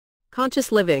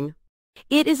Conscious living.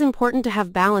 It is important to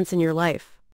have balance in your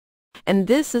life. And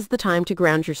this is the time to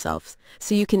ground yourselves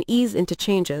so you can ease into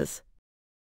changes.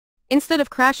 Instead of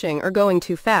crashing or going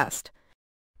too fast,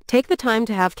 take the time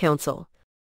to have counsel.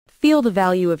 Feel the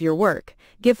value of your work,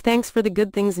 give thanks for the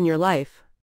good things in your life,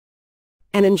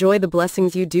 and enjoy the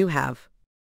blessings you do have.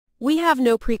 We have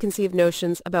no preconceived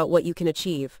notions about what you can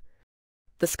achieve.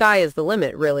 The sky is the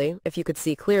limit, really, if you could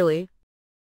see clearly.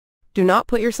 Do not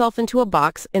put yourself into a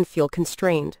box and feel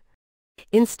constrained.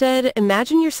 Instead,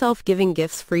 imagine yourself giving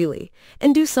gifts freely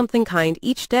and do something kind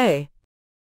each day.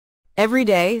 Every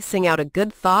day, sing out a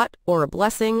good thought or a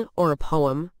blessing or a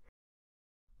poem.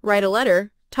 Write a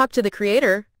letter, talk to the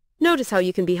Creator, notice how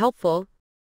you can be helpful.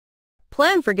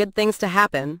 Plan for good things to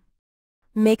happen.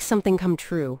 Make something come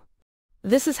true.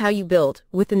 This is how you build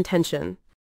with intention.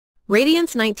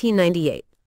 Radiance 1998.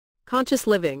 Conscious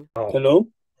living. Hello.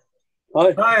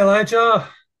 Hi. Hi, Elijah.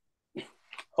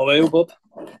 How are you, Bob?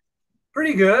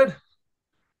 Pretty good.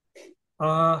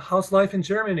 How's life in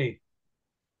Germany?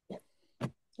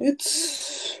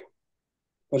 It's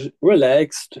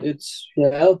relaxed. It's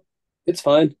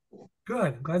fine.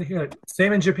 Good. I'm glad to hear it.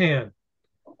 Same in Japan.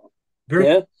 We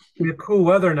have cool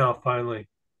weather now, finally.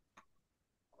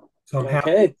 So I'm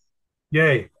happy. Okay.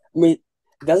 Yay. I mean,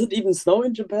 does it even snow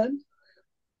in Japan?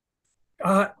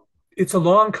 It's a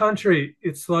long country.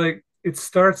 It's like it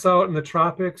starts out in the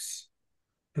tropics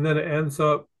and then it ends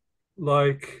up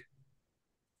like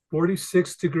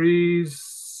 46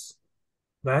 degrees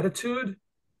latitude.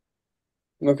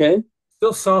 Okay.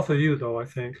 Still south of you, though, I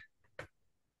think.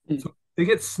 So they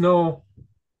get snow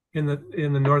in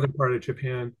the northern part of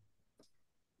Japan.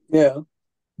 Yeah.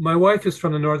 My wife is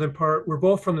from the northern part. We're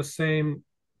both from the same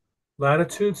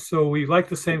latitude, so we like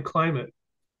the same climate.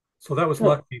 So that was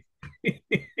lucky.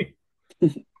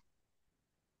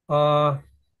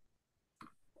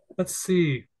 Let's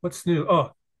see. What's new?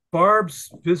 Oh,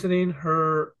 Barb's visiting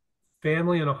her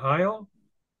family in Ohio.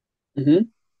 Mm-hmm.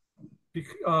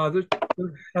 They're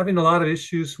having a lot of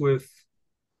issues with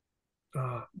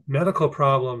medical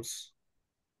problems.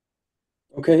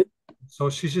 Okay. So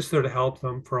she's just there to help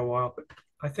them for a while. But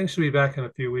I think she'll be back in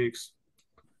a few weeks.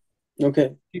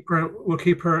 Okay. We'll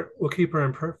keep her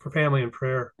in for family in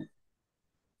prayer.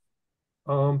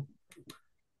 Do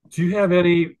you have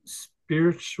any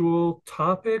spiritual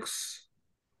topics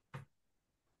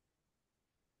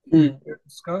we can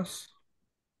discuss?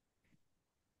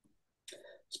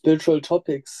 Spiritual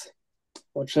topics.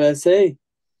 What should I say?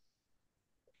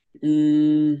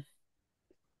 I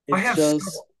It's have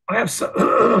just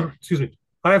excuse me.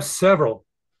 I have several.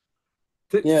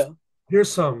 yeah.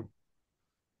 Here's some.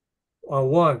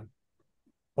 One,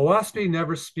 Oahspe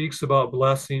never speaks about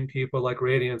blessing people like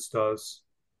Radiance does.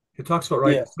 It talks about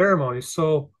Yeah. rite ceremonies.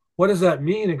 So what does that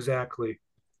mean exactly?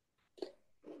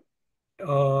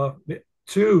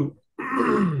 Two,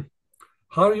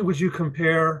 would you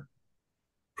compare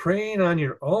praying on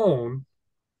your own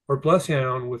or blessing on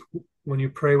your own with when you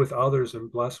pray with others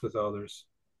and bless with others?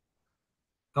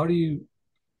 How do you,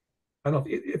 I don't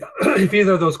know if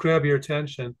either of those grab your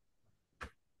attention,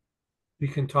 we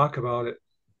can talk about it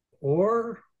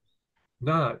or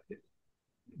not.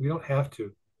 We don't have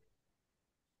to.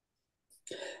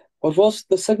 What was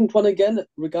the second one again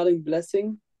regarding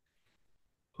blessing?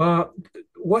 Uh,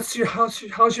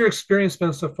 how's your experience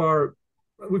been so far?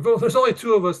 There's only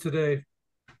two of us today,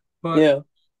 but Yeah.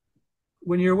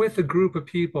 when you're with a group of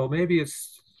people, maybe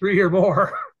it's three or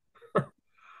more,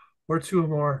 or two or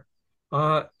more.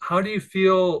 How do you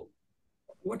feel?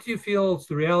 What do you feel is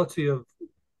the reality of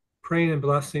praying and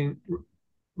blessing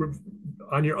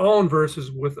on your own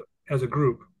versus with as a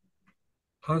group?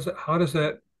 How does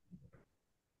that?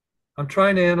 I'm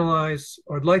trying to analyze,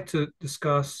 or I'd like to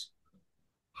discuss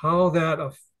how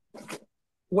that.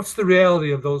 What's the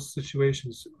reality of those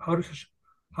situations?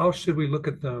 How should we look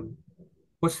at them?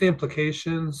 What's the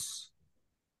implications?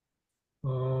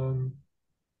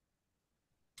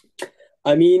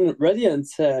 I mean,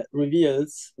 Radiance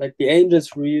reveals, like the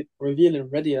angels reveal in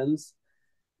Radiance,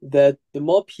 that the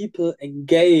more people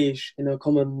engage in a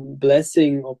common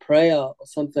blessing or prayer or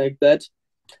something like that,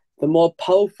 the more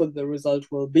powerful the result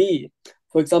will be.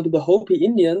 For example, the Hopi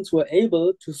Indians were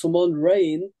able to summon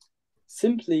rain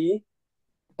simply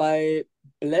by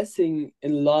blessing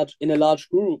in a large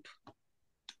group,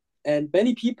 and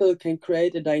many people can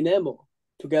create a dynamo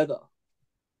together,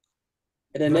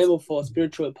 a dynamo for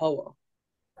spiritual power.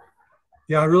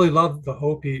 Yeah, I really love the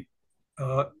Hopi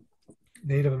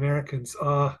Native Americans.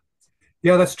 Yeah,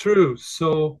 that's true.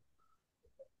 So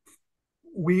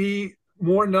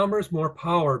more numbers, more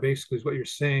power, basically, is what you're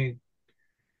saying.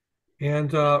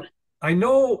 And I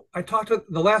know I talked to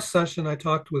the last session, I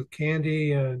talked with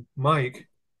Candy and Mike,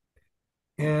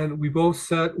 and we both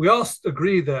said, we all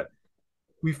agreed that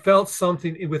we felt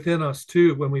something within us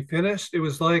too. When we finished, it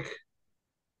was like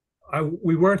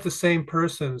we weren't the same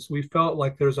persons. We felt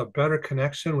like there's a better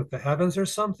connection with the heavens or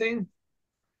something,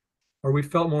 or we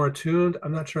felt more attuned.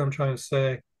 I'm not sure I'm trying to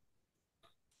say,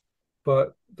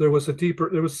 but there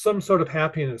was some sort of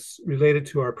happiness related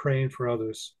to our praying for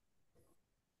others.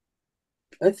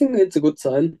 I think it's a good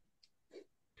sign.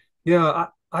 Yeah,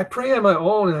 I pray on my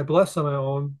own and I bless on my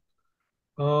own.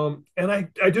 And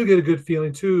I do get a good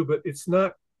feeling too, but it's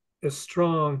not as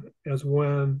strong as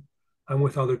when I'm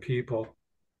with other people.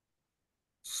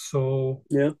 So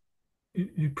Yeah.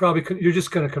 you probably could, you're just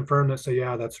going to confirm that, say,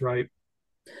 yeah, that's right.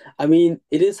 I mean,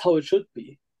 it is how it should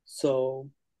be.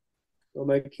 So we're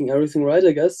making everything right,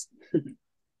 I guess.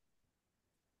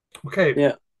 Okay,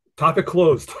 Yeah. topic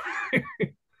closed.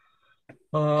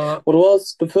 uh, What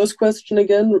was the first question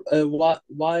again?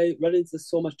 Why Radiance is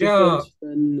so much yeah, different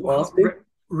than well, Oahspe?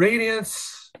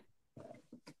 radiance.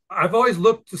 I've always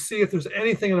looked to see if there's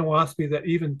anything in Oahspe that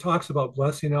even talks about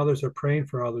blessing others or praying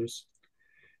for others.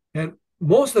 And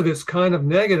most of it's kind of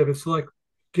negative. It's like,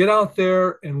 get out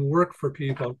there and work for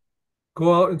people.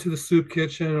 Go out into the soup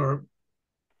kitchen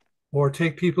or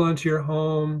take people into your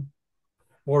home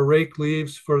or rake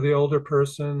leaves for the older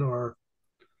person or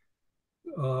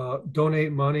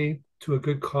donate money to a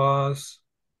good cause.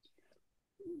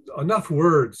 Enough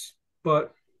words.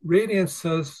 But Radiance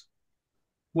says,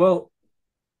 well,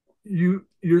 you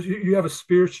have a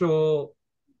spiritual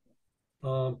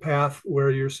path where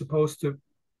you're supposed to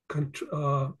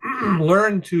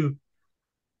learn to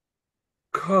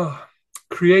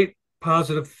create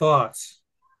positive thoughts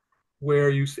where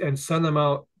you and send them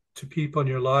out to people in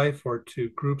your life or to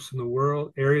groups in the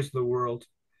world, areas of the world.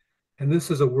 And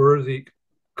this is a worthy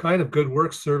kind of good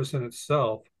work service in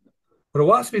itself. But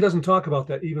Oahspe doesn't talk about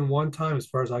that even one time, as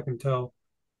far as I can tell.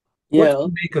 What do Yeah.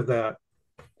 you make of that?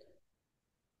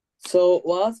 So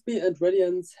Oahspe and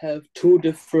Radiance have two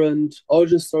different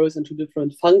origin stories and two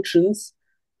different functions.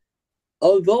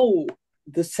 Although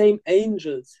the same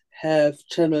angels have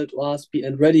channeled Oahspe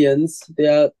and Radiance, they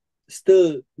are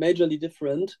still majorly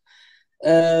different.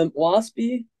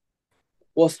 Oahspe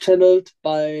was channeled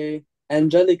by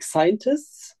angelic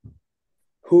scientists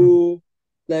who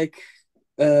like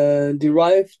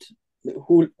derived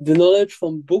the knowledge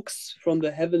from books from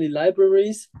the heavenly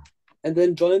libraries and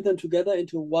then joined them together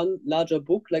into one larger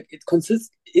book. Like it consists,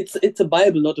 it's a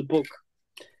Bible, not a book.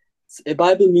 A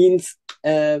Bible means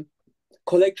a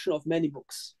collection of many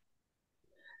books,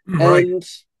 Right. and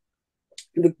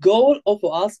the goal of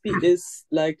Oahspe is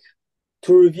like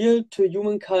to reveal to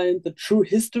humankind the true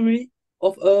history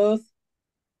of Earth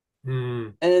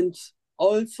Mm. and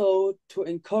also to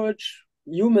encourage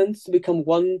humans to become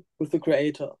one with the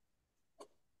Creator.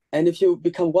 And if you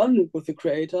become one with the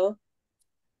Creator,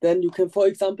 then you can, for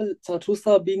example,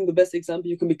 Zarathustra being the best example,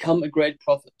 you can become a great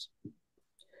prophet.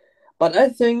 But I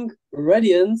think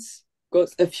Radiance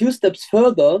goes a few steps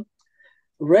further.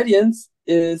 Radiance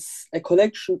is a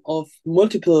collection of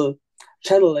multiple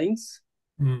channelings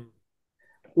Mm.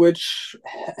 which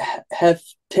have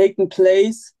taken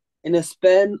place in a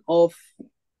span of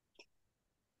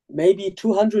maybe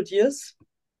 200 years,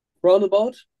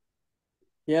 roundabout.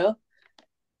 Yeah.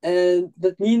 And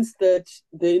that means that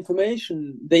the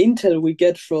information, the intel we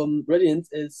get from Radiance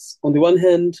is, on the one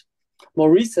hand,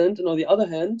 more recent, and on the other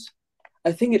hand,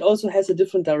 I think it also has a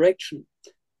different direction.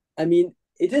 I mean,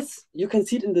 it is, you can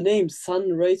see it in the name, Sun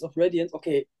Rays of Radiance.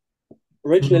 Okay,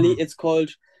 originally Mm. it's called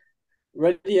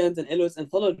Radiance and Elo's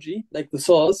Anthology, like the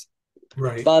source,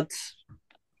 Right. but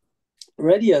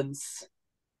Radiance,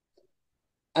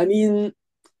 I mean,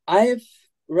 I've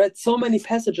read so many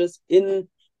passages in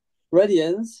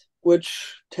Radiance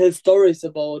which tell stories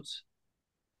about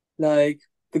like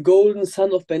the golden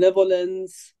sun of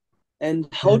benevolence and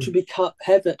how to Mm. become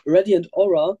have a radiant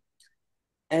aura.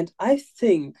 And I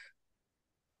think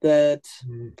that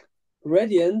Mm.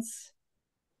 Radiance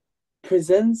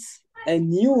presents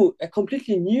a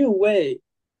completely new way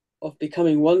of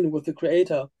becoming one with the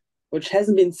Creator, which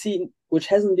hasn't been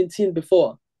seen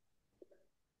before.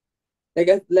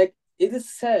 Like it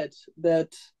is said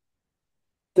that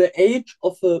the age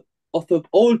of the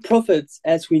old prophets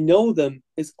as we know them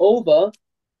is over,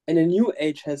 and a new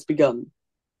age has begun.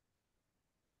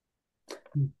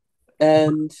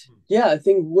 And yeah, I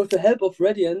think with the help of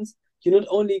Radiance, you not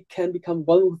only can become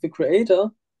one with the Creator,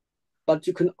 but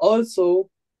you can also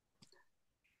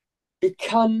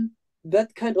become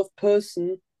that kind of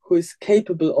person who is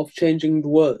capable of changing the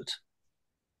world.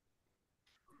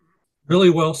 Really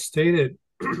well stated.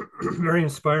 Very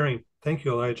inspiring. Thank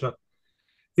you, Elijah.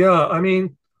 Yeah, I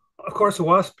mean, of course,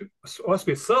 Oahspe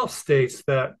itself states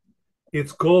that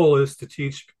its goal is to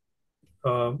teach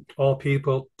all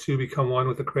people to become one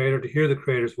with the Creator, to hear the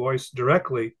Creator's voice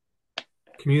directly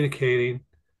communicating.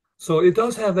 So it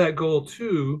does have that goal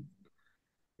too,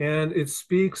 and it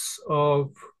speaks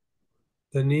of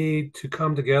the need to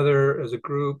come together as a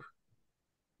group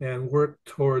and work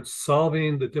towards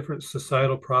solving the different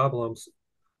societal problems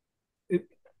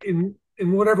in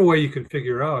in whatever way you can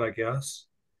figure out, I guess,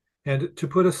 and to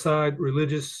put aside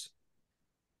religious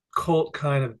cult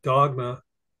kind of dogma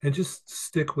and just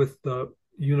stick with the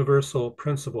universal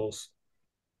principles.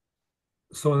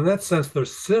 So in that sense, they're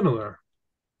similar.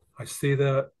 I see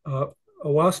that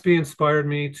Oahspe inspired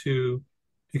me to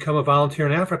become a volunteer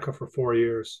in Africa for 4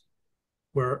 years,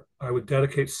 where I would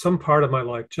dedicate some part of my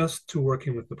life just to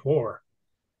working with the poor.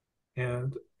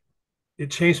 And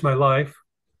it changed my life.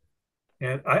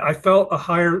 And I felt a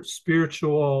higher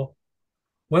spiritual,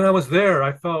 when I was there,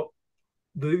 I felt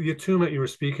the attunement you were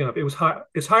speaking of. It was high,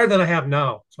 it's higher than I have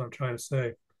now. That's what I'm trying to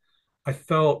say. I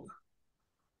felt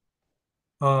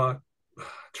uh,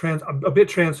 a bit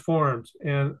transformed.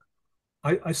 And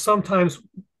I sometimes,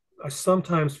 I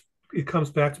sometimes, it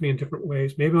comes back to me in different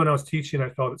ways. Maybe when I was teaching,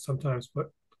 I felt it sometimes,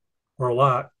 or a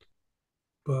lot.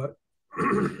 But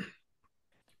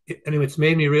anyway, it's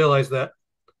made me realize that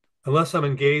unless I'm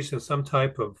engaged in some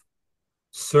type of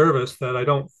service, that I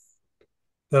won't,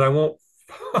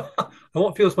 I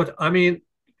won't feel as much. I mean,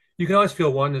 you can always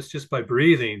feel oneness just by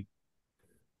breathing,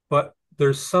 but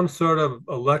there's some sort of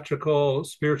electrical,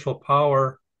 spiritual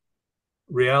power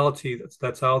reality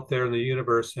that's out there in the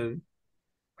universe, and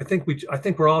I think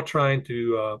we're all trying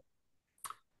to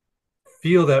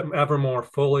feel that ever more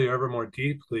fully, ever more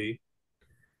deeply.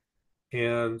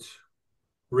 And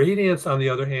Radiance, on the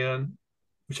other hand,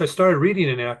 which I started reading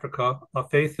in Africa,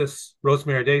 Faithis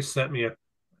Rosemary Day sent me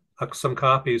some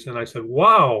copies, and I said,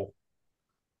 "Wow,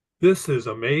 this is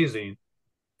amazing!"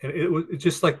 And it was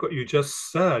just like what you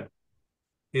just said.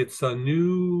 It's a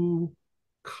new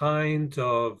kind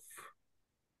of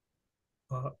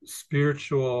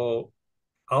spiritual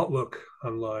outlook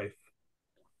on life,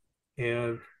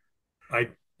 and I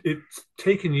it's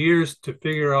taken years to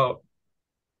figure out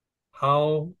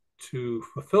how to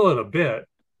fulfill it a bit.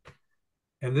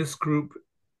 And this group,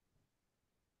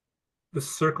 this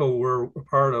circle we're a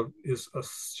part of, is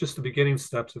just the beginning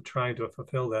steps of trying to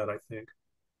fulfill that, I think.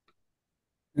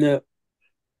 Yeah.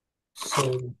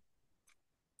 So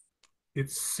it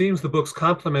seems the books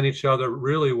complement each other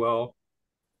really well,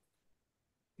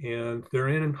 and they're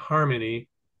in harmony,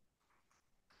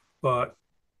 but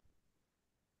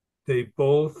they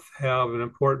both have an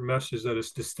important message that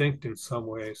is distinct in some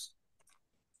ways.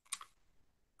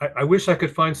 I wish I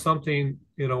could find something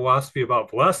in Oahspe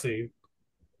about blessing,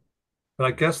 but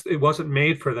I guess it wasn't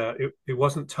made for that. It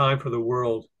wasn't time for the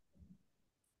world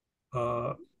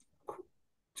uh,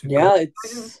 to go. Yeah,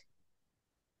 it's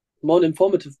more an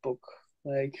informative book.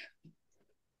 Like,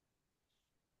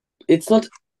 it's not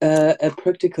a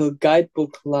practical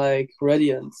guidebook like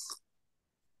Radiance.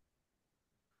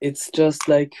 It's just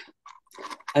like,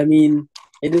 I mean,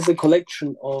 it is a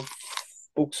collection of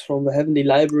books from the heavenly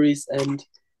libraries, and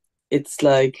it's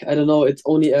like, I don't know, it's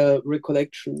only a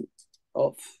recollection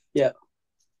of, yeah,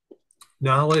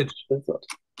 Knowledge, that's what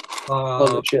uh,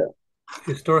 knowledge, yeah.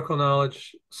 historical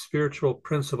knowledge, spiritual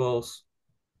principles,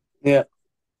 Yeah.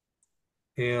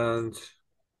 and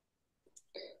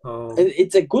And um,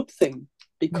 it's a good thing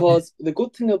because the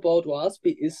good thing about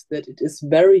Oahspe is that it is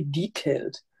very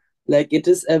detailed. Like, it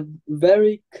is a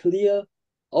very clear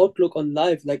outlook on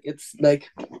life. Like, it's like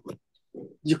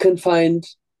you can find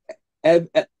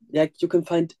like you can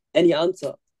find any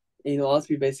answer in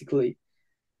Oahspe basically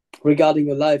regarding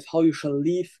your life, how you shall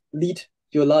lead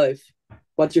your life,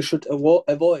 what you should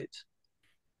avoid.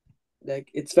 Like,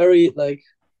 it's very like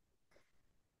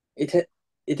it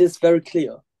is very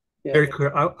clear. Yeah. very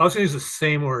clear. I was going to use the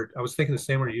same word. I was thinking the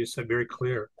same word you said, very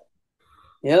clear.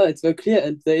 Yeah, it's very clear,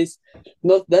 and there is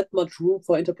not that much room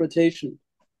for interpretation.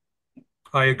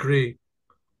 I agree.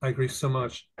 I agree so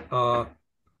much. What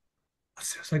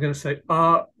was I going to say?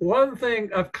 One thing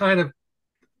I've kind of,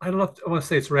 I don't know if I want to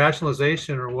say it's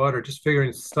rationalization or what, or just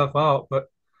figuring stuff out, but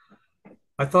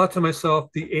I thought to myself,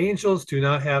 the angels do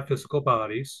not have physical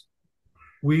bodies.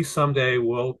 We someday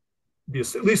will be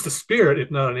at least a spirit,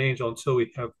 if not an angel, until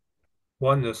we have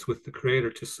oneness with the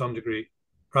Creator to some degree,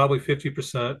 probably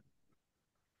 50%.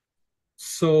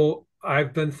 So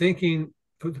I've been thinking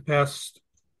for the past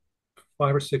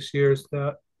 5 or 6 years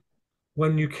that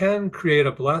when you can create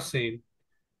a blessing,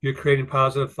 you're creating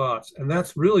positive thoughts. And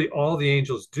that's really all the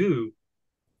angels do.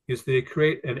 is they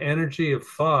create an energy of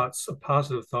thoughts, of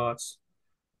positive thoughts.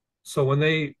 So when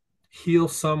they heal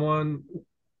someone,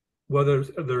 whether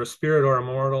they're a spirit or a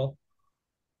mortal,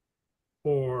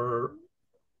 or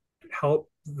help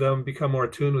them become more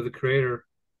attuned with the creator,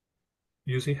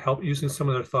 using some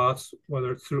of their thoughts,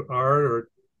 whether it's through art or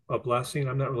a blessing,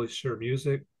 I'm not really sure,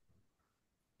 music,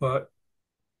 but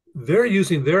they're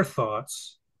using their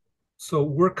thoughts. So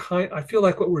I feel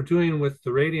like what we're doing with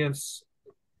the Radiance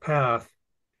path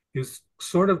is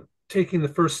sort of taking the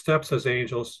first steps as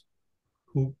angels,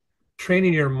 who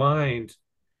training your mind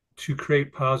to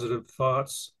create positive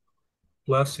thoughts,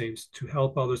 blessings to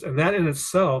help others. And that in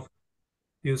itself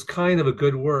is kind of a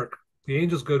good work. The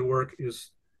angel's good work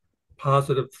is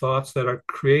positive thoughts that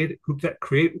create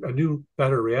a new,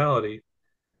 better reality.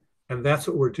 And that's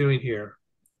what we're doing here.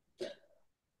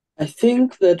 I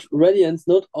think that Radiance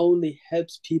not only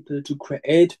helps people to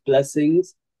create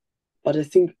blessings, but I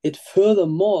think it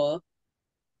furthermore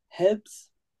helps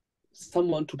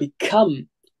someone to become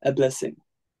a blessing.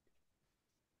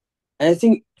 And I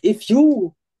think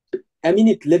I mean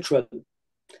it literally,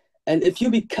 and if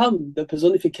you become the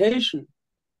personification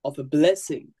of a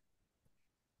blessing,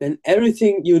 then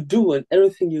everything you do and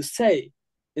everything you say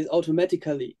is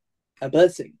automatically a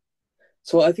blessing.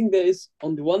 So I think there is,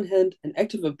 on the one hand, an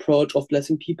active approach of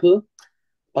blessing people,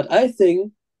 but I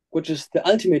think, which is the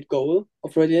ultimate goal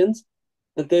of Radiance,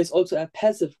 that there is also a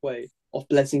passive way of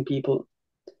blessing people.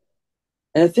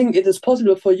 And I think it is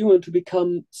possible for you to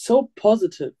become so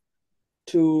positive,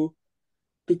 to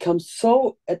become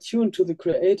so attuned to the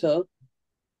Creator.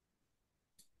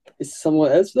 Is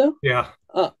someone else there? Yeah.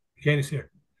 Ah, Candy's here.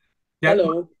 Yeah.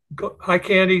 hello. Hi,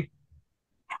 Candy.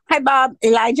 Hi, Bob.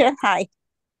 Elijah. Hi.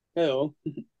 Hello.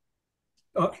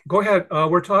 Go ahead.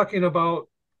 We're talking about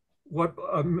what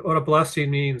a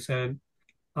blessing means, and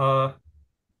uh,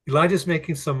 Elijah's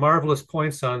making some marvelous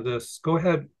points on this. Go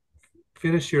ahead,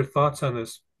 finish your thoughts on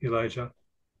this, Elijah.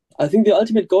 I think the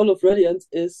ultimate goal of Radiance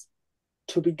is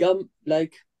to become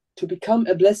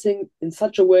a blessing in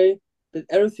such a way that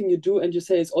everything you do and you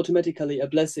say is automatically a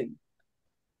blessing.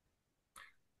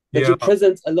 That Yeah, your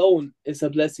presence alone is a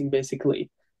blessing,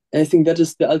 basically. And I think that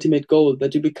is the ultimate goal,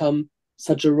 that you become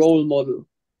such a role model.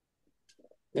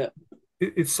 Yeah.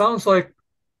 it sounds like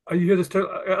you hear this term,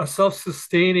 a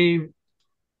self-sustaining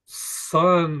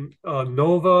sun,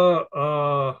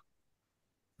 nova,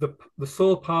 the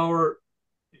soul power.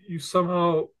 You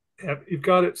somehow you've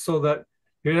got it so that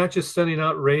you're not just sending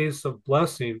out rays of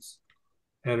blessings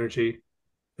energy,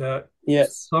 that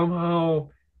Yes. somehow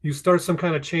you start some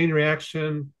kind of chain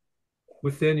reaction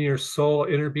within your soul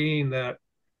inner being that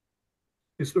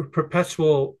is the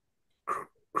perpetual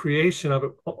creation of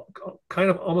it, kind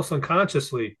of almost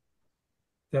unconsciously,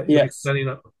 that you'll be Yes. setting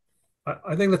up.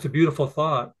 I think that's a beautiful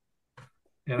thought,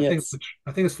 and Yes.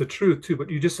 I think it's the truth too.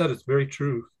 But you just said it's very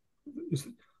true.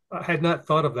 I had not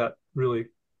thought of that really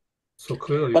so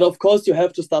clearly. But of course, you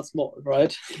have to start small,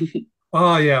 right?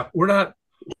 Oh yeah, we're not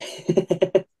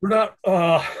we're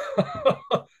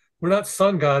not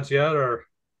sun gods yet, or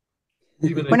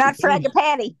even We're not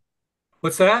Fragapati.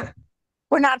 what's that?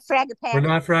 We're not We're Fragapati.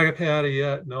 not Fragapati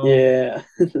yet. No. Yeah.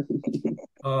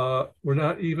 We're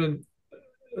not even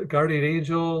a guardian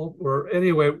angel, or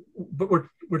anyway, but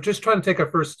we're just trying to take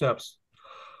our first steps.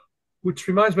 Which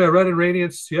reminds me, I read in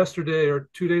Radiance yesterday or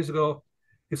 2 days ago.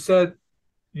 It said,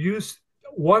 use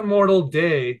one mortal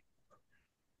day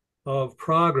of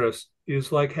progress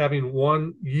is like having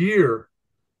 1 year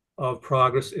of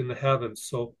progress in the heavens.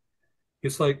 So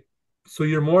it's like, so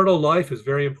your mortal life is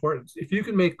very important. If you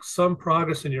can make some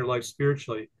progress in your life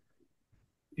spiritually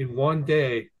in one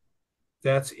day,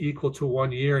 that's equal to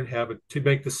 1 year in heaven to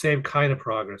make the same kind of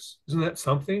progress. Isn't that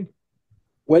something?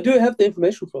 Where do you have the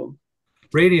information from?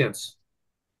 Radiance.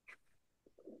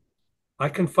 I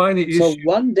can find the So issue.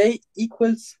 1 day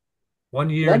equals 1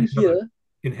 year 1 year.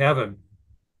 In heaven.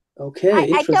 Okay, I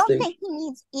don't interesting. think he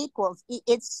means equals.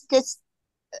 It's just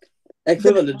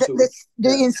Equivalent to.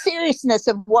 the seriousness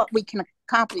of what we can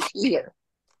accomplish here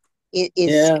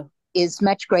is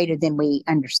much greater than we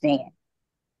understand.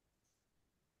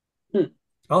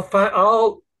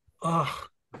 I'll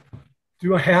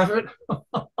do I have it?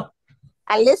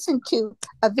 I listened to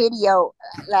a video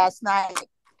last night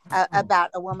about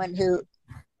a woman who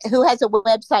has a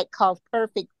website called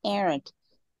Perfect Parent,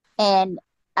 and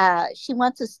she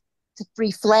wants us to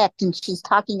reflect, and she's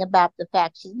talking about the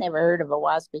fact she's never heard of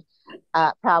Oahspe,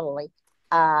 probably,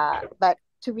 but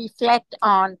to reflect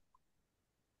on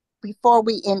before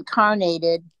we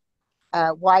incarnated,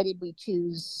 why did we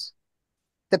choose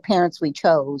the parents we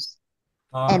chose,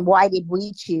 and why did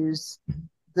we choose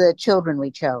the children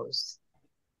we chose?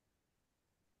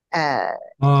 Uh,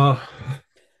 Uh,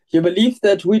 You believe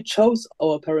that we chose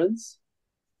our parents?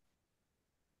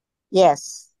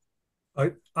 yes.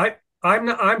 I'm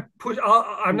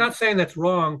not saying that's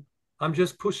wrong. I'm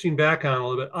just pushing back on it a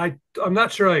little bit. I'm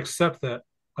not sure I accept that.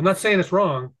 I'm not saying it's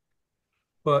wrong,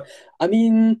 but I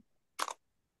mean,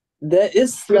 there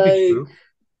is it could be like, true.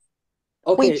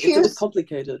 okay, it's a bit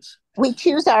complicated. We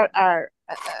choose our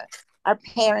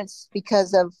parents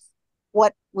because of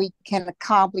what we can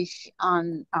accomplish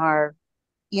on our,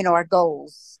 our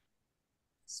goals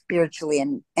spiritually,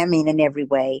 and I mean in every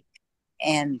way.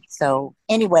 And so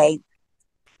anyway,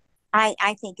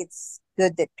 I think it's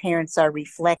good that parents are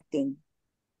reflecting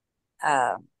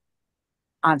uh,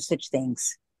 on such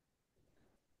things.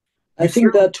 I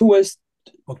think there are two ways.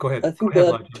 Oh, go ahead. I think Go ahead,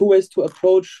 there are Elijah. two ways to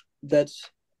approach that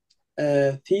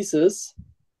thesis.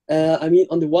 I mean,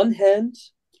 on the one hand,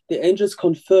 the angels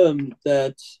confirm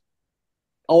that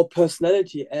our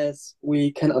personality, as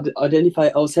we can identify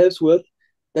ourselves with,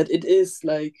 that it is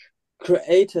like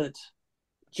created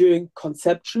during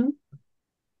conception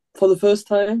for the first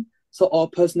time. So our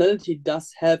personality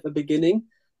does have a beginning.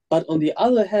 But on the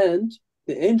other hand,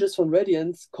 the angels from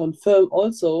Radiance confirm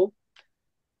also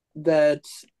that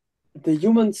the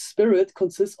human spirit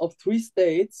consists of three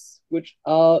states, which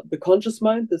are the conscious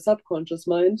mind, the subconscious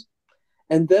mind,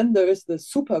 and then there is the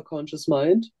superconscious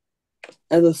mind.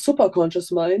 And the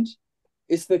superconscious mind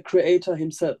is the creator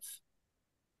himself,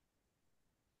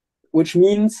 which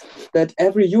means that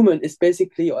every human is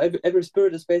basically, or every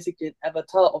spirit is basically an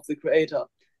avatar of the creator,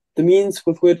 the means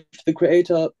with which the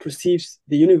creator perceives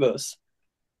the universe.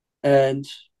 And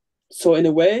so, in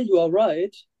a way, you are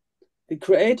right. The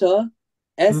creator,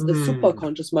 as a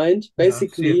superconscious mind,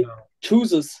 basically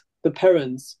chooses the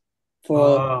parents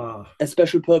for a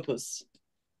special purpose.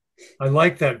 I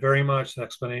like that very much, the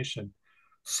explanation.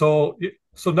 So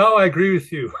now I agree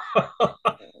with you.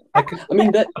 I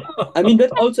mean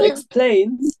that also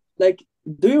explains, like,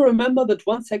 do you remember that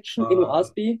one section in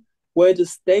Oahspe where it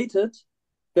is stated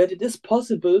that it is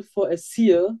possible for a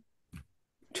seer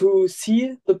to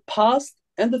see the past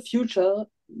and the future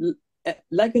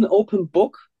like an open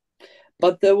book?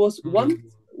 But there was one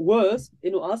verse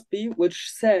in Oahspe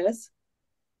which says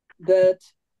that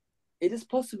it is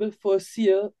possible for a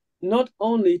seer not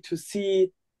only to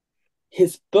see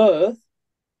his birth,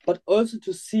 but also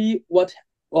to see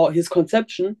or his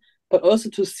conception, but also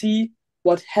to see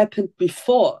what happened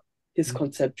before his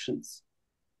conceptions.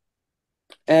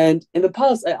 And in the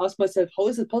past, I asked myself, how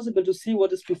is it possible to see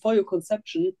what is before your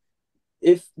conception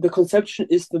if the conception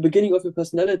is the beginning of your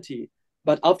personality?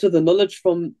 But after the knowledge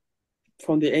from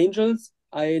the angels,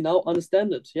 I now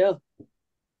understand it. Yeah,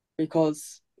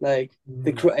 because like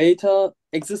the creator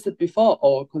existed before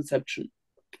our conception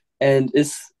and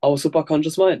is our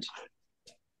superconscious mind.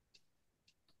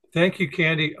 Thank you,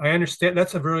 Candy. I understand.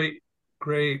 That's a very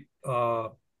great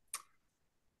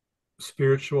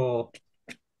spiritual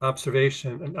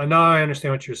observation. And now I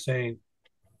understand what you're saying.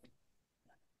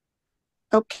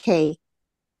 Okay.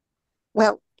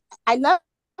 Well, I love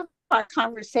our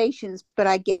conversations, but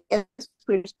I guess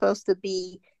we're supposed to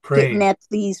be getting at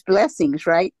these blessings,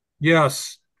 right?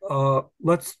 Yes.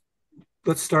 Let's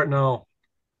start now.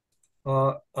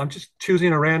 I'm just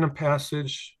choosing a random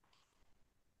passage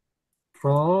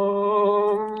from,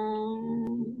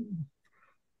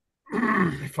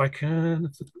 if I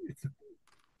can,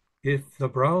 if the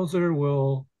browser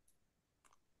will.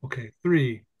 Okay,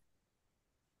 3,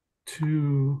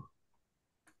 2,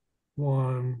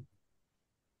 1.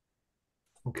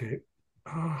 Okay.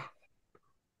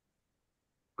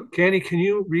 Candy, can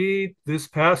you read this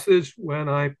passage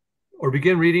or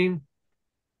begin reading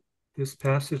this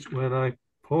passage when I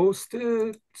post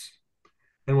it?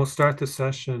 And we'll start the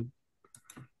session.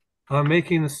 I'm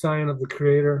making the sign of the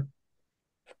Creator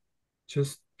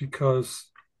just because.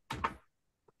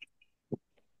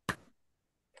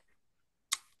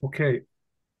 Okay.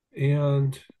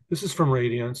 And this is from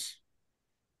Radiance.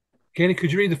 Candy,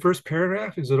 could you read the first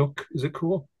paragraph? Is it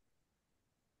cool?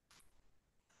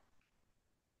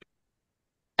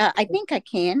 I think I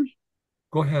can.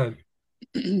 Go ahead.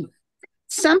 Does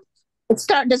it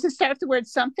start with the word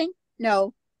something?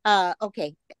 No.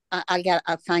 Okay.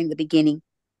 I'll find the beginning.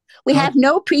 We have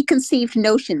no preconceived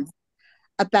notions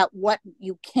about what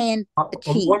you can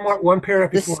achieve. One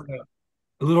paragraph before that,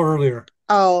 a little earlier.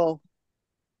 Oh,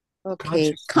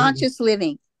 okay. Conscious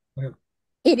living.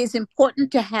 It is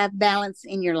important to have balance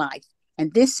in your life,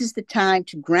 and this is the time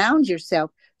to ground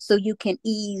yourself so you can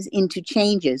ease into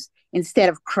changes instead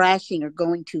of crashing or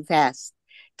going too fast.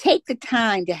 Take the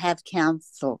time to have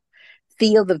counsel.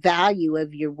 Feel the value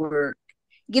of your work.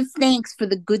 Give thanks for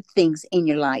the good things in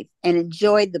your life and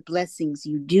enjoy the blessings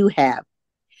you do have.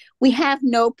 We have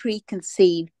no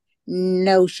preconceived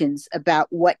notions about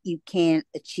what you can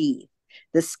achieve.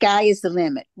 The sky is the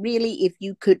limit. Really, if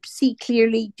you could see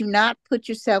clearly, do not put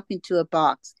yourself into a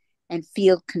box and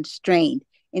feel constrained.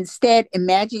 Instead,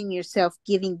 imagine yourself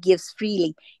giving gifts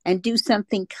freely and do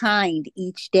something kind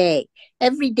each day.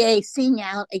 Every day, sing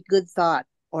out a good thought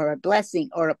or a blessing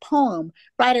or a poem,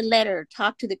 write a letter,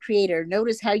 talk to the Creator,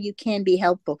 notice how you can be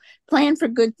helpful, plan for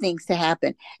good things to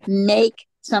happen, make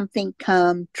something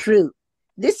come true.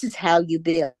 This is how you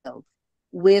build,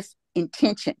 with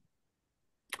intention.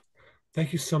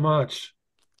 Thank you so much.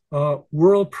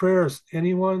 World prayers.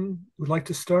 Anyone would like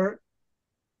to start?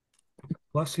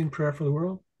 Blessing prayer for the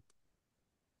world.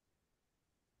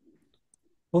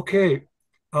 Okay,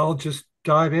 I'll just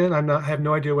dive in. I have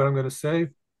no idea what I'm going to say,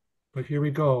 but here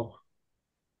we go.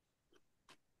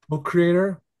 Oh,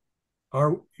 Creator,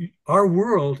 our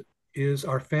world is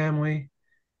our family,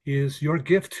 is your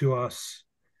gift to us.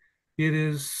 It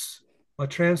is a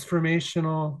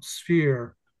transformational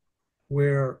sphere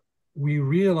where we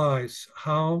realize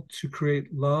how to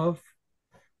create love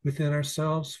within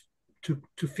ourselves,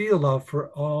 to feel love for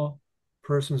all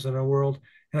persons in our world.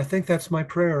 And I think that's my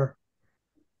prayer,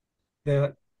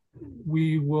 that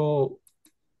we will,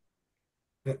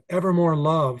 that ever more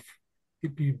love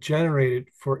be generated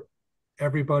for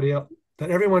everybody else,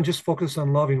 that everyone just focus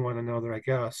on loving one another, I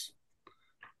guess.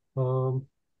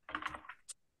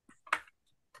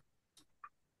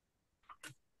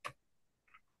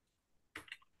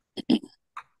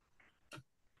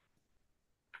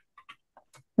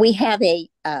 We have a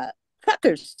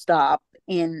trucker stop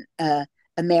in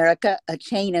America, a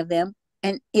chain of them,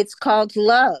 and it's called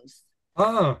Love's.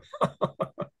 Ah,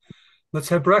 let's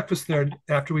have breakfast there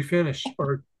after we finish.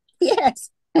 Or yes,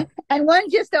 and one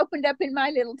just opened up in my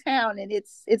little town, and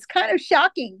it's kind of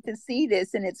shocking to see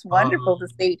this, and it's wonderful to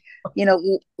see. You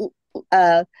know,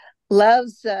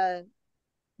 Love's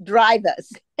drive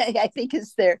us. I think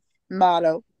is their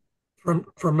motto.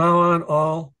 From now on,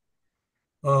 all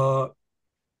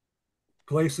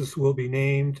places will be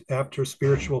named after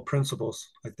spiritual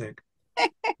principles, I think.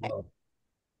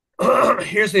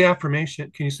 Here's the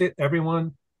affirmation. Can you say it,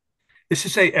 everyone? It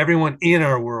should say everyone in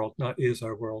our world, not is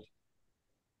our world.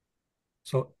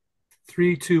 So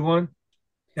 3, 2, 1.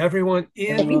 Everyone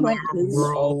in our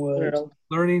world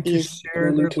learning to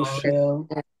share their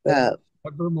love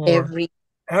evermore. Every day.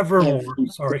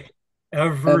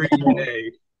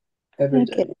 Every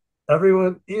day.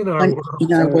 Everyone in our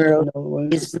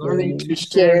world is learning to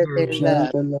share their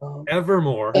love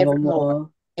evermore.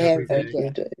 Every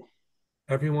day.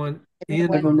 Everyone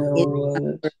in our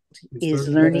world is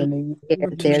learning to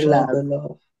share their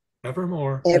love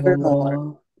evermore.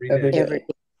 Every day.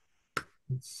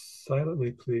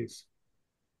 Silently, please.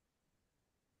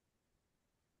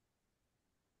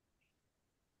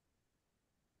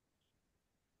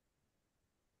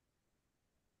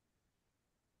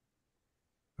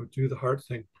 I'll do the heart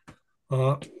thing.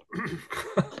 More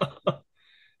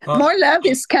love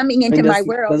is coming into my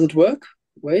world. Does it work?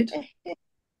 Wait.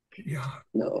 Yeah.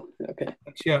 No. Okay.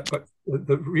 Yeah, but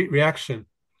the reaction.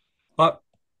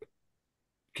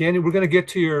 Candy, we're going to get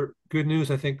to your good news,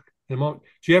 I think, in a moment.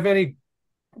 Do you have any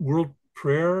world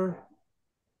prayer?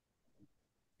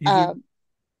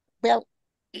 Well,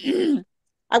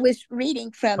 I was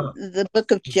reading from the book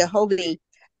of Jehovah.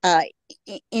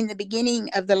 In the beginning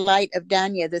of the light of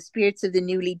Danya, the spirits of the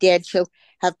newly dead shall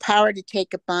have power to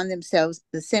take upon themselves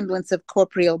the semblance of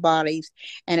corporeal bodies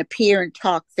and appear and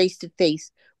talk face to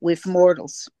face with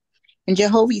mortals. And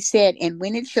Jehovah said, and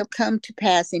when it shall come to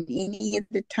pass in any of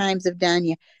the times of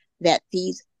Danya that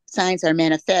these signs are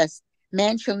manifest,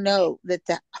 man shall know that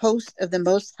the host of the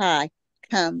Most High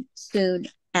come soon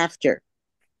after.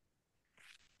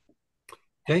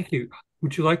 Thank you.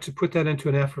 Would you like to put that into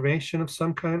an affirmation of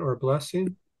some kind or a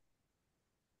blessing?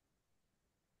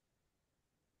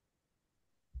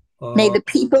 May the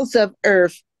peoples of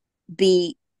earth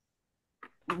be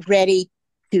ready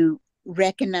to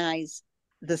recognize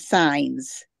the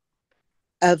signs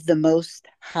of the Most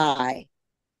High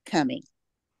coming.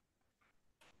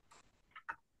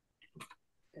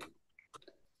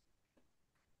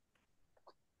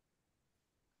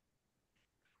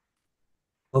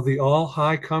 Of the all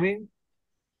high coming?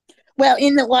 Well,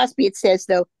 in the Oahspe it says,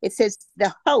 though, it says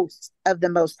the host of the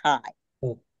Most High.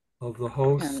 Oh, of the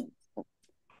host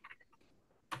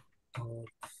of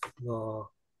the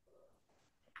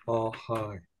all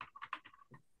high.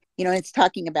 You know, it's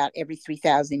talking about every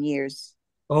 3,000 years.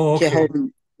 Oh, okay. Jehovah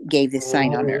gave this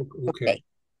sign on earth. Okay.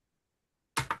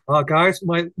 Guys,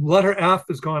 my letter F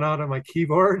has gone out on my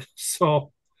keyboard,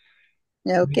 so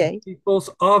Okay. Peoples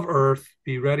of Earth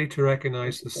be ready to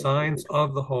recognize the signs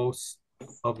of the hosts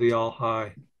of the All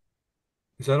High.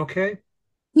 Is that okay?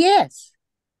 Yes.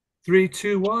 3,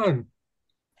 2, 1.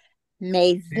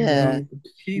 May May the May the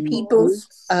peoples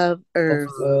peoples of of earth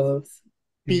earth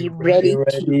be be be ready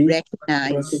ready to ready to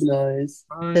recognize recognize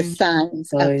the signs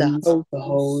signs of the signs of the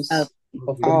hosts of hosts of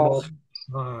of the the all All Most of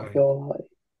High. the All High.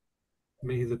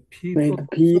 May the May people the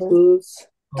peoples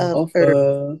of of of earth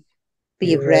earth be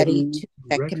be ready ready to to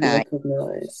recognize recognize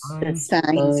recognize the signs.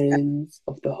 signs signs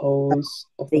of the of hosts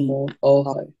of the the Most All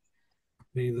all. High.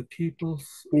 May the peoples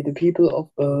May the people of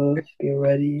earth be be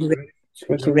ready Ready ready to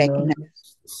to to recognize recognize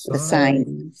recognize the the the signs signs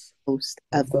signs host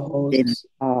of of of the them hosts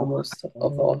of the all. Most of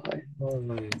all All High.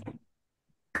 High.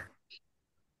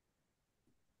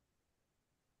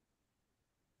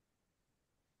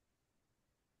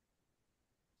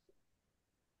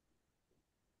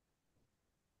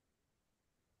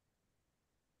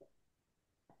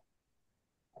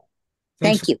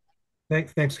 Thanks, Thank you.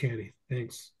 thanks, Candy.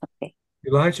 Thanks. Okay.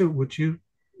 Elijah, would you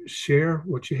share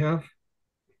what you have?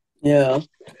 Yeah.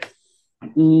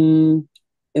 In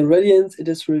Radiance, it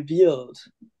is revealed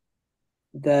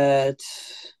that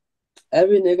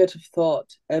every negative thought,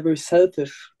 every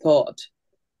selfish thought,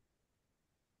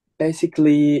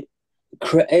 basically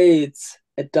creates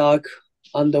a dark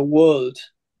underworld,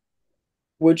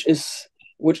 which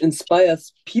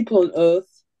inspires people on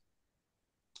Earth,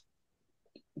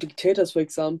 dictators, for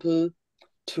example,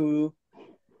 to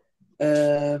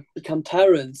become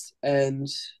tyrants and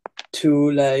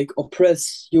to like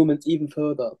oppress humans even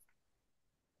further.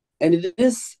 And it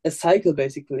is a cycle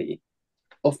basically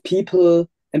of people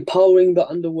empowering the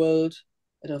underworld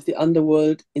and of the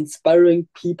underworld inspiring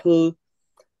people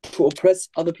to oppress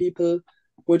other people,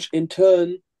 which in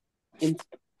turn in,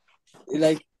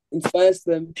 like inspires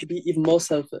them to be even more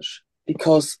selfish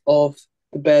because of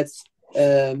the bad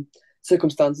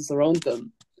circumstances around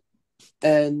them.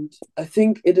 And I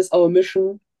think it is our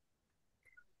mission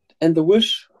and the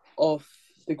wish of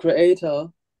the creator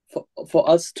for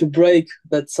us to break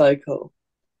that cycle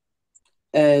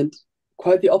and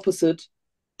quite the opposite,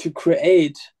 to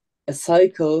create a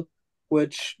cycle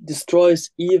which destroys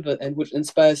evil and which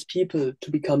inspires people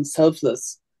to become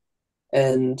selfless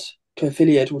and to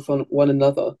affiliate with one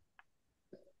another.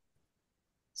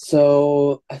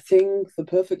 So I think the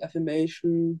perfect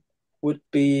affirmation would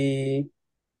be,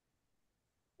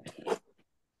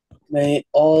 may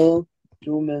all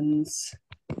humans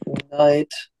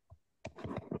unite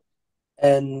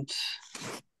and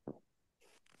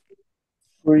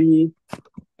free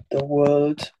the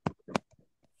world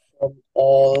from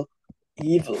all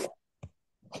evil.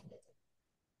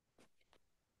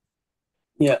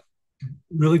 Yeah.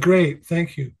 Really great.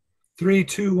 Thank you. 3,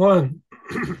 2, 1.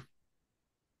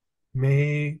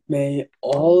 May May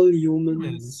all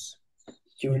humans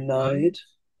humans unite unite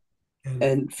and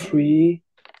and free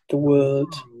the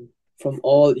world from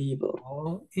all evil.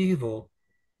 all evil.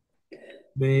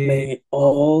 May May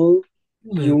all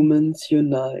humans humans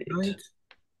unite unite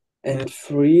and and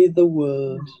free the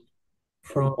world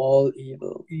from from all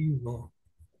evil. evil.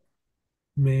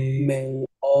 May May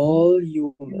all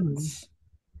humans humans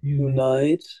unite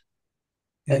unite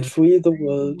and and free the free the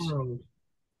world world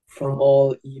from from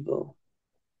all evil.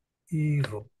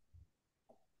 evil.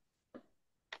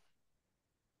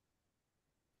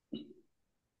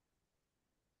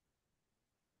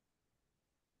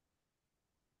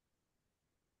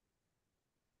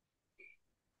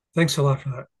 Thanks a lot for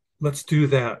that. Let's do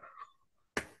that.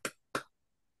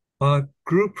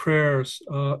 Group prayers.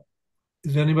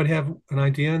 Does anybody have an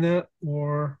idea on that?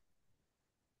 Or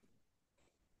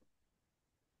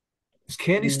is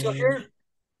Candy still Mm, here?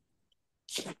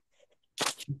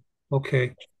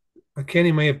 Okay.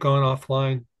 Candy may have gone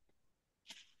offline.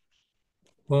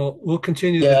 Well, we'll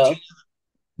continue yeah,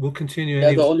 we'll continue they're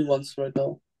the anyway. only ones right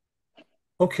now.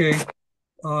 Okay.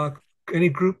 Uh, any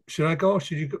group? Should I go?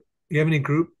 Should you go? You have any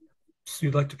groups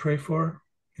you'd like to pray for,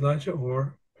 Elijah,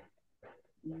 or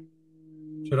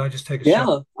should I just take a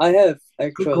shot? Yeah, I have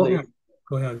Go ahead. actually.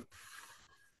 Go ahead.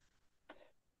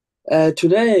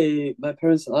 Today, my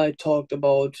parents and I talked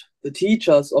about the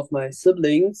teachers of my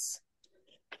siblings,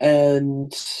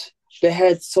 and they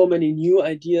had so many new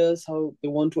ideas how they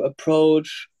want to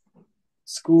approach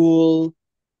school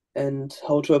and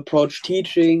how to approach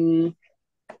teaching.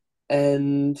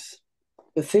 And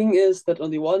the thing is that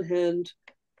on the one hand,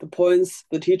 the points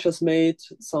the teachers made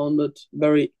sounded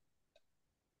very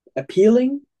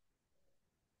appealing,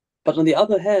 but on the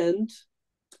other hand,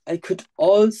 I could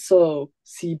also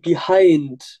see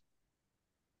behind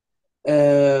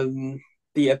the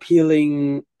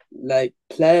appealing like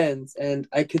plans, and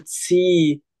I could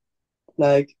see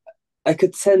like I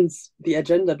could sense the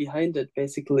agenda behind it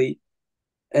basically,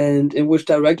 and in which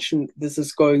direction this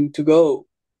is going to go.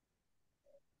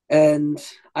 And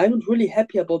I'm not really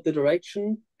happy about the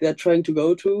direction they're trying to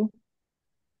go to.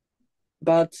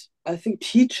 But I think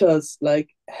teachers like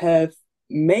have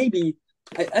maybe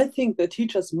I think that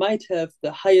teachers might have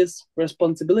the highest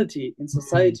responsibility in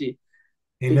society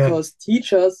Amen. because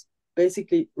teachers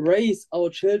basically raise our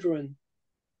children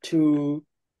to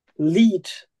lead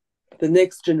the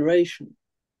next generation,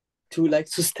 to like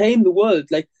sustain the world.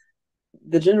 Like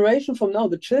the generation from now,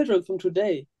 the children from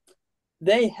today,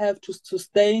 they have to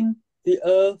sustain the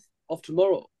earth of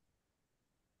tomorrow.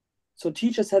 So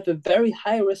teachers have a very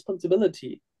high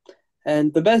responsibility.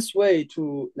 And the best way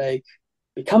to like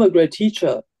become a great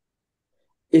teacher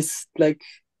is like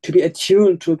to be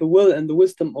attuned to the will and the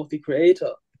wisdom of the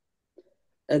creator.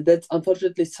 And that's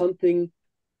unfortunately something,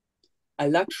 a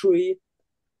luxury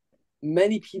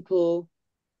many people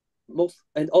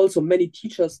and also many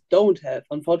teachers don't have,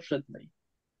 unfortunately.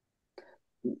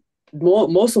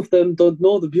 Most of them don't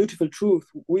know the beautiful truth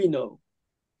we know.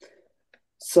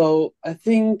 So I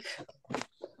think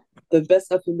the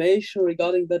best affirmation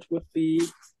regarding that would be,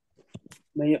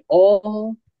 may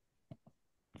all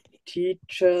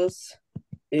teachers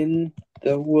in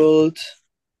the world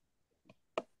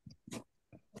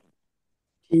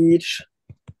teach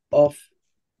of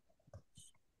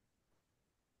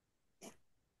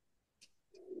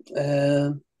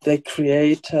the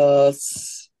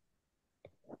creators,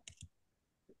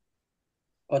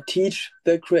 or teach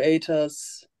the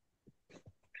creators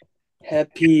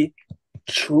happy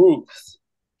truth.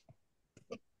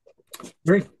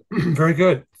 Very, very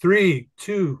good. 3,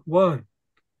 2, 1.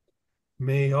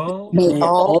 May all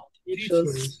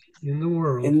teachers in the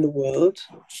world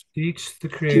teach the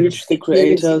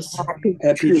creators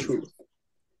happy truth.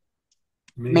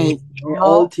 May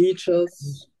all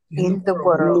teachers in the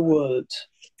world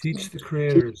teach the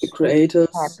creators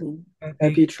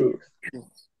happy truth.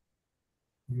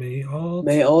 May all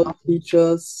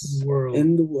teachers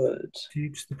in the world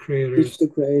teach the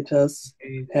creators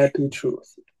happy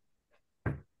truth.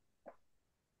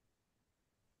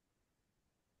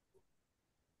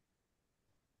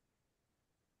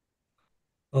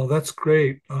 Oh, that's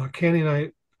great. Candy and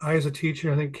I as a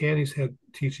teacher, I think Candy's had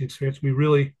teaching experience. We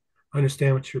really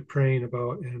understand what you're praying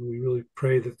about, and we really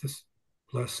pray that this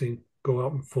blessing go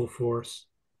out in full force.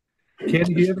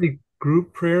 Candy, do you have any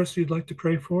group prayers you'd like to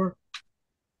pray for?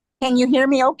 Can you hear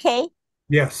me okay?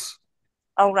 Yes.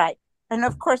 All right. And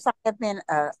of course, I have been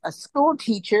a school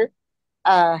teacher,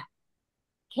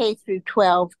 K through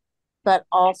 12, but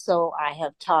also I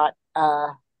have taught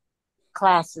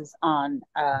classes on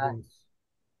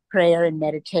prayer and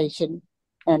meditation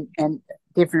and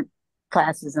different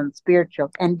classes on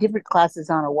spiritual and different classes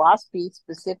on Oahspe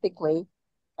specifically.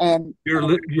 And you're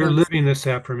living this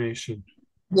affirmation.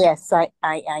 Yes, I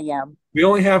am. We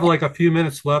only have like a few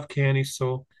minutes left, Candy,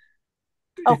 so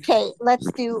okay, let's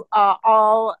do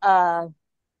all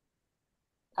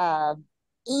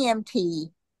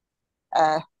EMT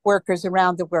workers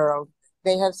around the world.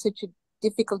 They have such a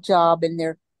difficult job, and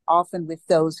they're often with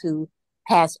those who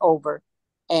pass over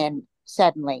and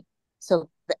suddenly. So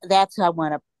that's who I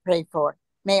want to pray for.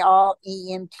 May all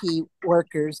EMT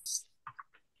workers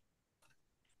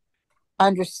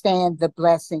understand the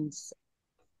blessings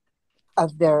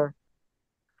of their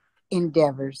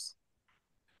endeavors.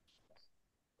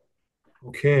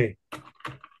 Okay.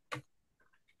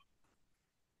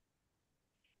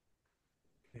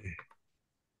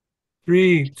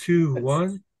 3, 2,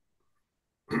 1.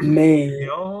 May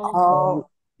all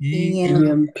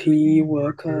EMP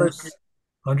workers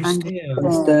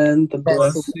understand the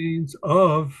blessings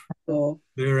of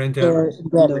their endeavors.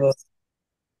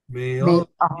 May all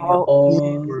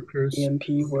EMP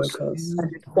workers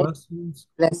understand the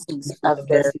blessings of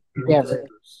their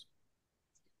endeavors.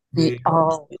 May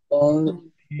all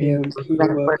EMP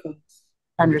workers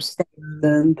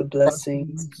understand the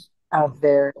blessings of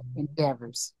their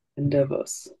endeavors.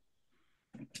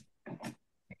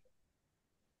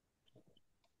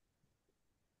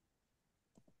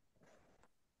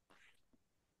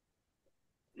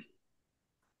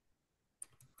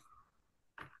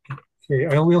 Okay,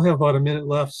 I only have about a minute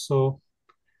left, so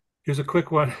here's a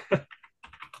quick one.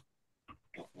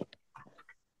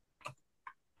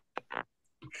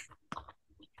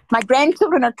 My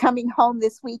grandchildren are coming home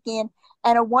this weekend,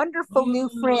 and a wonderful new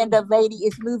friend, a lady,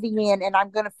 is moving in, and I'm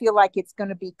going to feel like it's going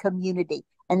to be community,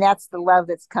 and that's the love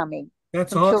that's coming.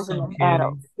 That's awesome,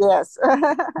 Candy. Yes.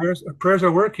 prayers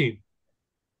are working.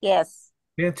 Yes.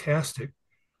 Fantastic.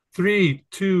 3,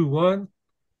 2, 1.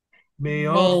 May May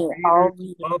all all readers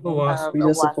readers of Oahspe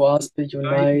Readers of Oahspe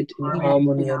unite in unite in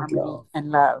harmony harmony and and love. love.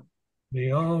 and love.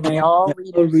 May all May readers all May all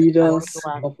readers of readers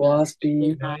unite of Oahspe Oahspe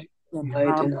unite in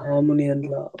unite in harmony harmony and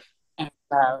love. and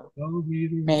love. all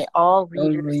readers May all All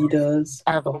readers readers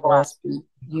of of Oahspe Oahspe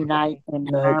unite in unite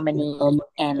in harmony harmony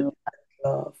and and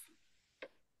love.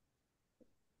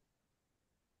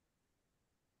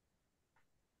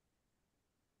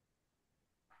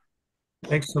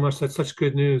 Thanks so much. That's such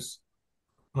good news.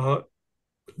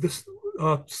 This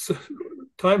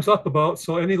time's up about.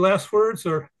 So any last words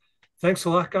or thanks a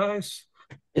lot, guys.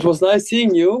 It was nice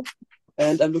seeing you,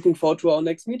 and I'm looking forward to our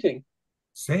next meeting.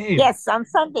 Same. yes, on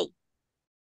Sunday.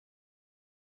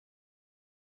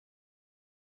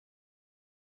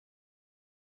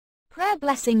 Prayer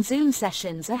Blessing Zoom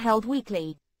sessions are held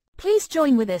weekly. Please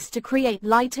join with us to create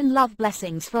light and love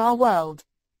blessings for our world.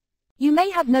 You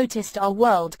may have noticed our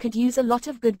world could use a lot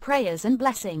of good prayers and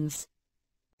blessings.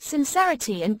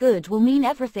 Sincerity and good will mean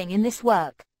everything in this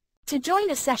work. To join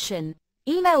a session,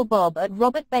 email Bob at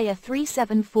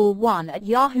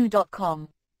robertbayer3741@yahoo.com.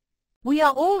 We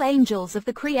are all angels of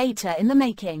the Creator in the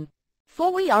making.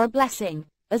 For we are a blessing,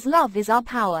 as love is our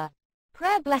power.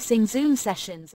 Prayer Blessing Zoom sessions